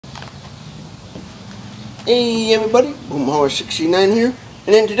Hey everybody, Boomhauer69 here,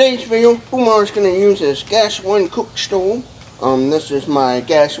 and in today's video, Boomhauer is going to use this Gas One cook stove. This is my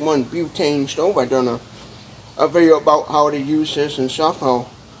Gas One butane stove. I've done a video about how to use this and stuff. I'll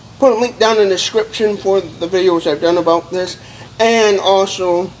put a link down in the description for the videos I've done about this, and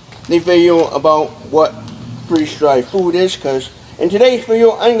also the video about what freeze-dried food is, because in today's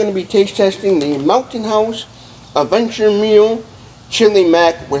video, I'm going to be taste testing the Mountain House Adventure Meal Chili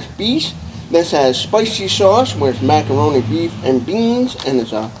Mac with Beef. This has spicy sauce with macaroni, beef, and beans, and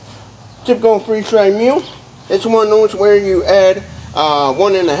it's a typical freeze-dried meal. It's one of those where you add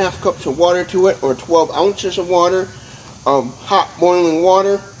 1.5 cups of water to it, or 12 ounces of water, of hot boiling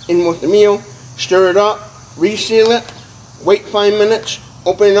water in with the meal. Stir it up, reseal it, wait 5 minutes,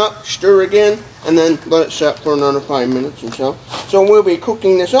 open it up, stir again, and then let it set for another 5 minutes or so. So we'll be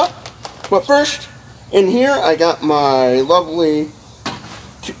cooking this up. But first, in here I got my lovely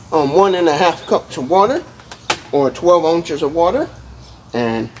 1.5 cups of water, or 12 ounces of water,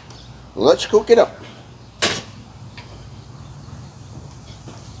 and let's cook it up.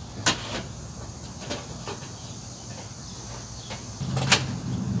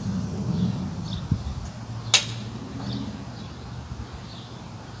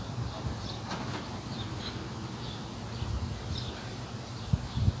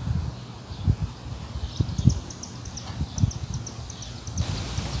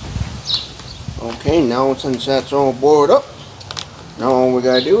 Okay, now since that's all boiled up, now all we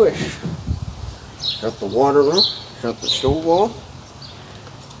gotta do is shut the water off, shut the stove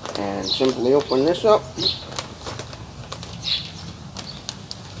off, and simply open this up.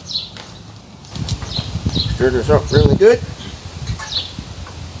 Stir this up really good.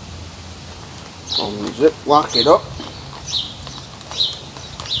 Zip lock it up.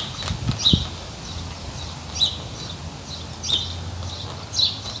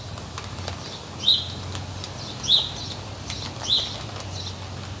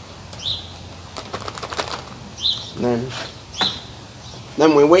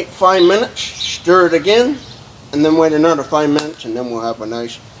 Then we wait 5 minutes, stir it again, and then wait another 5 minutes, and then we'll have a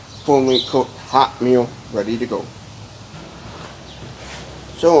nice fully cooked hot meal ready to go.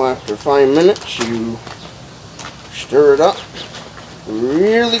 So after 5 minutes, you stir it up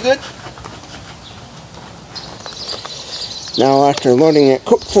really good. Now after letting it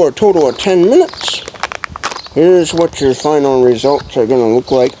cook for a total of 10 minutes, here's what your final results are going to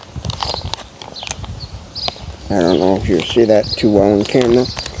look like. I don't know if you see that too well on camera,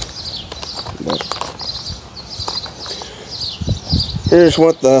 but here's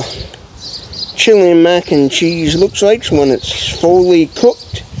what the chili mac and cheese looks like when it's fully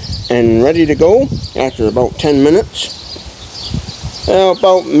cooked and ready to go after about 10 minutes.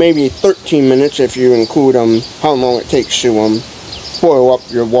 About maybe 13 minutes if you include how long it takes to boil up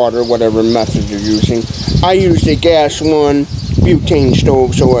your water, whatever method you're using. I used a Gas One butane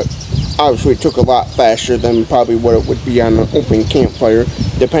stove, so it obviously took a lot faster than probably what it would be on an open campfire,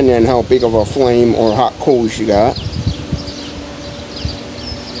 depending on how big of a flame or hot coals you got.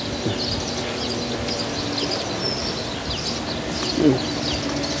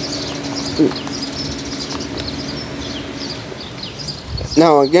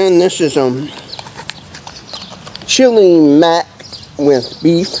 Now again, this is chili mac with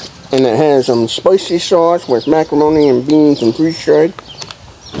beef, and it has spicy sauce with macaroni and beans and freeze-dried.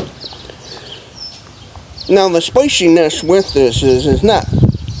 Now the spiciness with this is not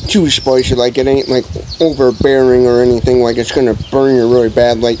too spicy, like it ain't like overbearing or anything like it's gonna burn you really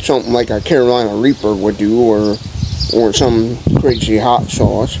bad like something like a Carolina Reaper would do, or some crazy hot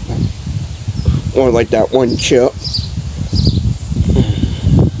sauce, or like that one chip.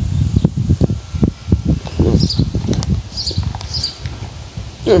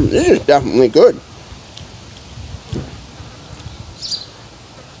 This is definitely good.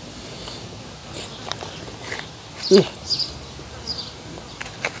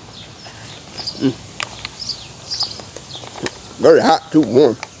 Very hot, too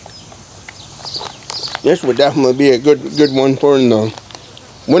warm. This would definitely be a good one for in the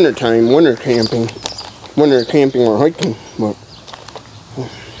winter time, winter camping or hiking. But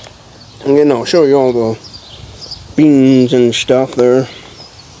again, I'll show you all the beans and stuff there.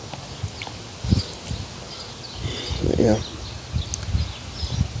 But yeah.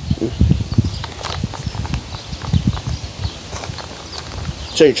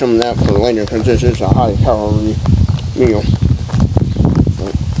 Save some of that for later, because this is a high calorie meal.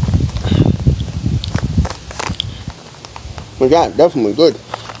 But yeah, definitely good.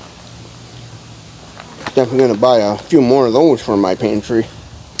 Definitely gonna buy a few more of those for my pantry.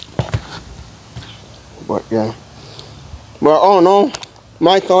 But yeah. But all in all,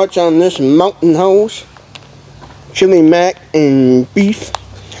 my thoughts on this Mountain House chili mac and beef.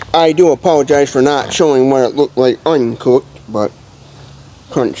 I do apologize for not showing what it looked like uncooked, but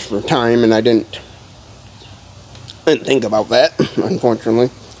crunched for time, and I didn't think about that, unfortunately,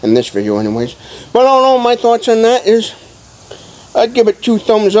 in this video anyways. But all my thoughts on that is, I'd give it 2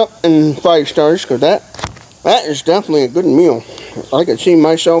 thumbs up and 5 stars, because that is definitely a good meal. I could see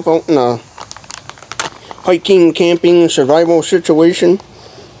myself out in a hiking, camping, survival situation,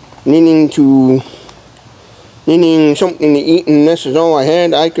 needing something to eat, and this is all I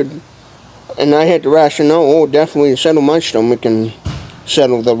had. And I had to ration out. Oh, definitely settle my stomach and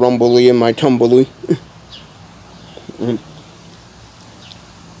settle the rumbly and my tumbly.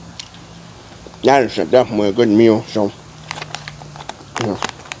 That is definitely a good meal. So,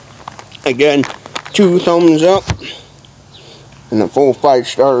 again, 2 thumbs up and a full 5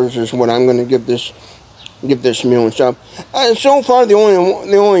 stars is what I'm gonna give this meal and stuff. So far, the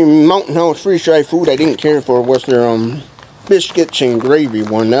only Mountain House freeze-dried food I didn't care for was their biscuits and gravy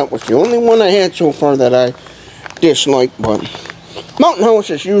one. That was the only one I had so far that I disliked. But Mountain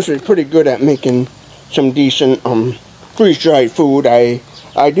House is usually pretty good at making some decent freeze-dried food. I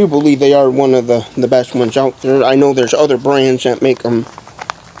do believe they are one of the best ones out there. I know there's other brands that make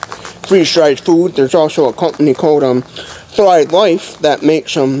freeze-dried food. There's also a company called Thrive Life that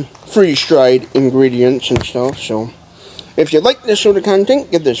makes freeze-dried ingredients and stuff. So if you like this sort of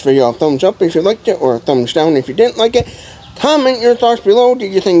content, give this video a thumbs up if you liked it, or a thumbs down if you didn't like it. Comment your thoughts below. Do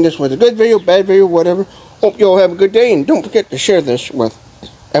you think this was a good video, bad video, whatever? Hope you all have a good day, and don't forget to share this with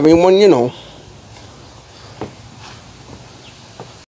everyone you know.